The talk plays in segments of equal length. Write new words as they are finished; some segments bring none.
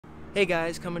Hey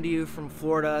guys, coming to you from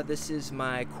Florida. This is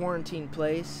my quarantine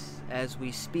place as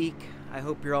we speak. I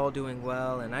hope you're all doing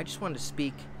well, and I just wanted to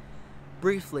speak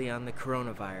briefly on the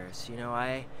coronavirus.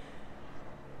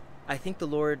 I think the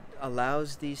Lord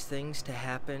allows these things to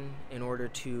happen in order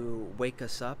to wake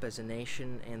us up as a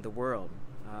nation and the world.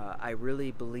 I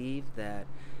really believe that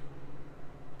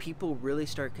people really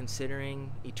start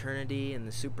considering eternity and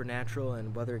the supernatural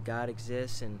and whether God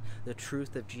exists and the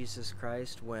truth of Jesus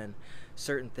Christ when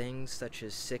certain things such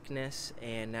as sickness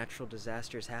and natural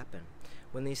disasters happen.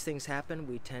 When these things happen,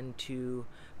 we tend to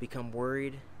become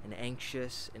worried and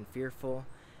anxious and fearful,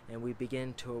 and we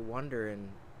begin to wonder and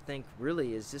think,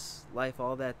 really, is this life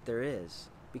all that there is?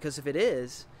 Because if it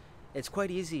is, it's quite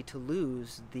easy to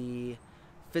lose the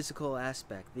physical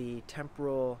aspect, the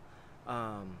temporal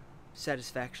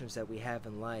satisfactions that we have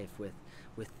in life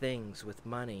with things, with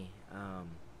money,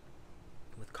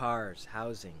 with cars,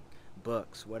 housing,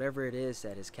 books, whatever it is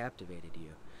that has captivated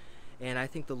you. And I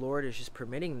think the Lord is just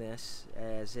permitting this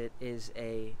as it is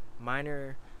a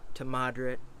minor to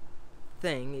moderate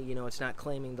thing. It's not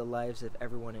claiming the lives of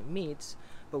everyone it meets,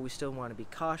 but we still want to be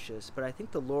cautious. But I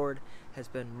think the Lord has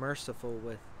been merciful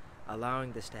with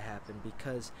allowing this to happen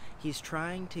because He's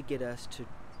trying to get us to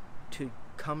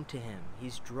come to Him.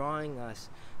 He's drawing us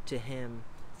to Him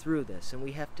through this, and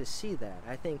we have to see that.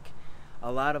 I think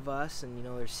a lot of us, and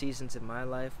there's seasons in my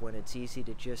life when it's easy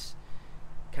to just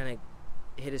kind of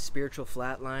hit a spiritual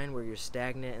flat line where you're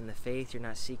stagnant in the faith, you're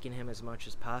not seeking Him as much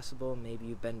as possible, maybe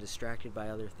you've been distracted by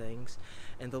other things,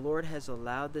 and the Lord has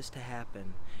allowed this to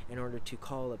happen in order to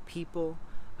call a people,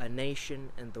 a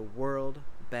nation, and the world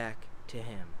back to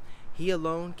Him. He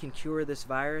alone can cure this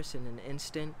virus in an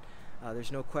instant.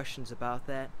 There's no questions about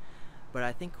that. But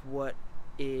I think what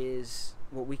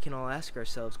we can all ask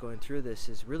ourselves going through this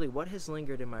is really, what has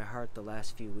lingered in my heart the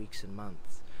last few weeks and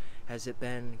months? Has it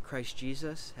been Christ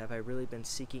Jesus? Have I really been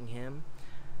seeking Him?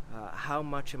 How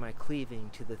much am I cleaving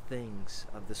to the things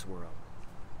of this world?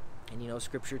 And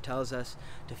Scripture tells us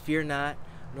to fear not,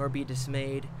 nor be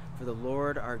dismayed, for the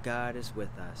Lord our God is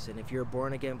with us. And if you're a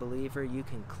born-again believer, you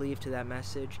can cleave to that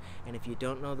message. And if you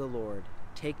don't know the Lord,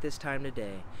 take this time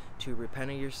today to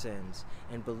repent of your sins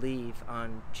and believe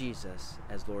on Jesus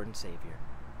as Lord and Savior.